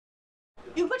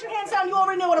You put your hands down, you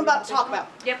already know what I'm about to talk about.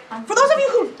 Yep. For those of you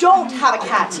who don't have a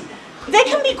cat, they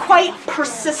can be quite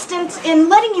persistent in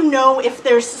letting you know if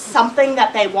there's something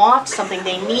that they want, something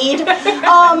they need,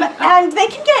 and they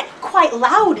can get quite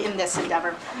loud in this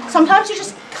endeavor. Sometimes you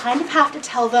just kind of have to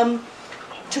tell them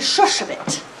to shush a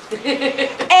bit.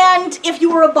 And if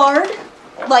you were a bard,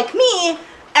 like me,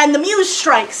 and the muse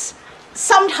strikes,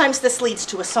 sometimes this leads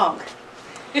to a song.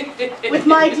 With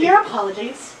my dear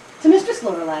apologies to Mistress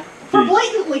Lorelei for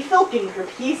blatantly filking her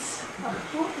piece,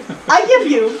 I give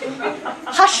you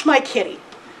Hush My Kitty.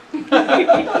 Hush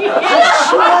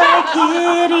my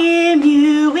kitty,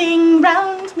 mewing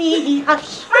round me,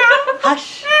 hush,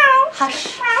 hush,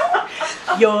 hush.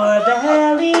 Your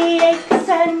belly aches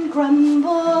and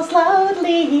grumbles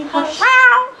loudly, hush,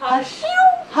 hush,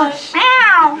 hush.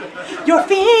 Your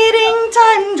feeding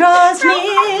time draws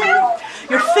near.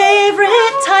 Your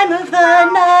favorite time of the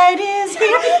night is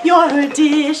here. Your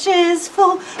dish is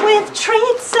full with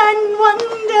treats and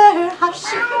wonder. Hush,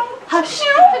 hush,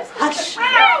 hush.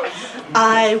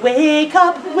 I wake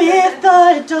up with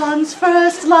the dawn's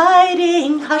first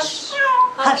lighting. Hush,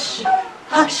 hush,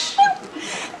 hush.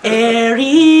 Ere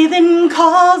even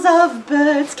calls of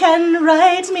birds can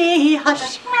write me.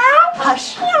 Hush,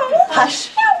 hush, hush.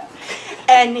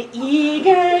 An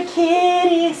eager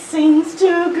kitty sings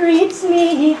to greet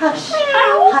me. Hush,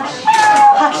 hush,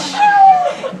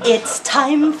 hush. It's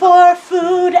time for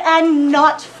food and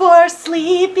not for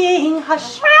sleeping.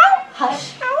 Hush,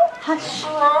 hush, hush.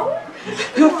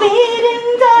 Your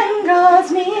feeding time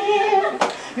draws near.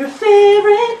 Your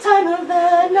favorite time of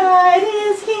the night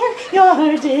is here.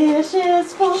 Your dish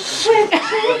is full with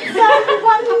treats and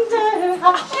wonder.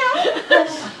 Hush,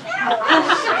 hush,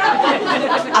 hush.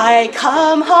 I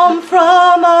come home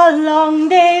from a long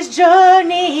day's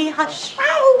journey. Hush,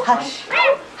 hush,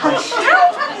 hush.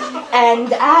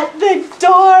 And at the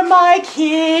door my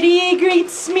kitty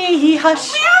greets me.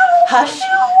 Hush, hush,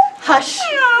 hush.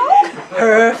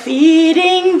 Her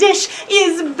feeding dish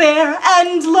is bare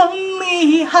and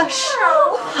lonely. Hush,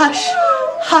 hush,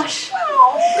 hush.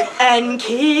 And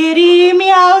kitty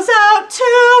meows out to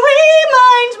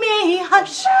remind me.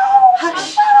 Hush,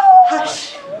 hush,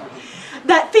 hush.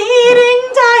 That feeding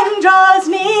time draws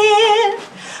near.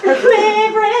 Her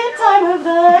favorite time of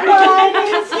the night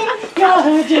is here.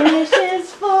 Your dish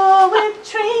is full with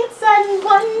treats and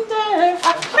wonder.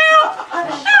 Hush,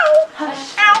 hush,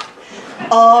 hush.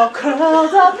 All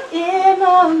curled up in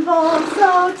a ball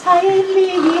so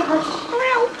tightly. Hush,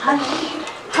 hush,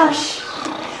 hush.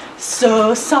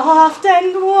 So soft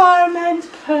and warm and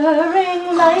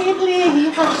purring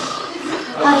lightly. Hush,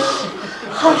 hush,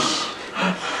 hush.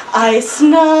 I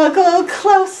snuggle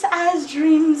close as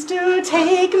dreams do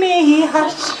take me.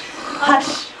 Hush,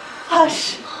 hush,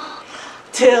 hush.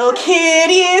 Till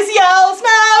kitty's yells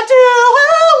now do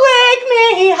awake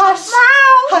me. Hush,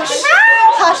 hush,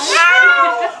 hush.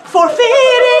 For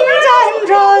feeding time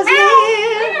draws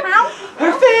near.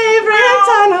 Her favorite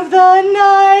time of the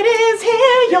night is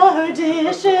here. Your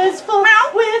dish is full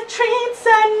with treats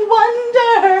and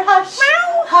wonder. Hush,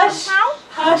 hush,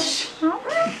 hush.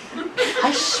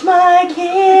 Hush my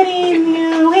kitty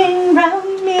mewing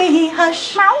round me.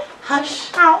 Hush,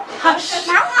 hush, hush.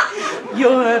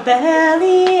 Your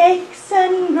belly aches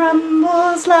and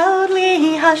grumbles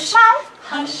loudly. Hush,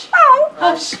 hush,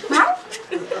 hush.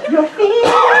 Your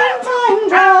feeding time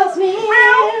draws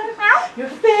near. Your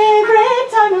favorite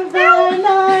time of the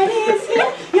night is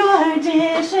here. Your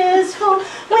dish is full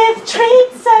with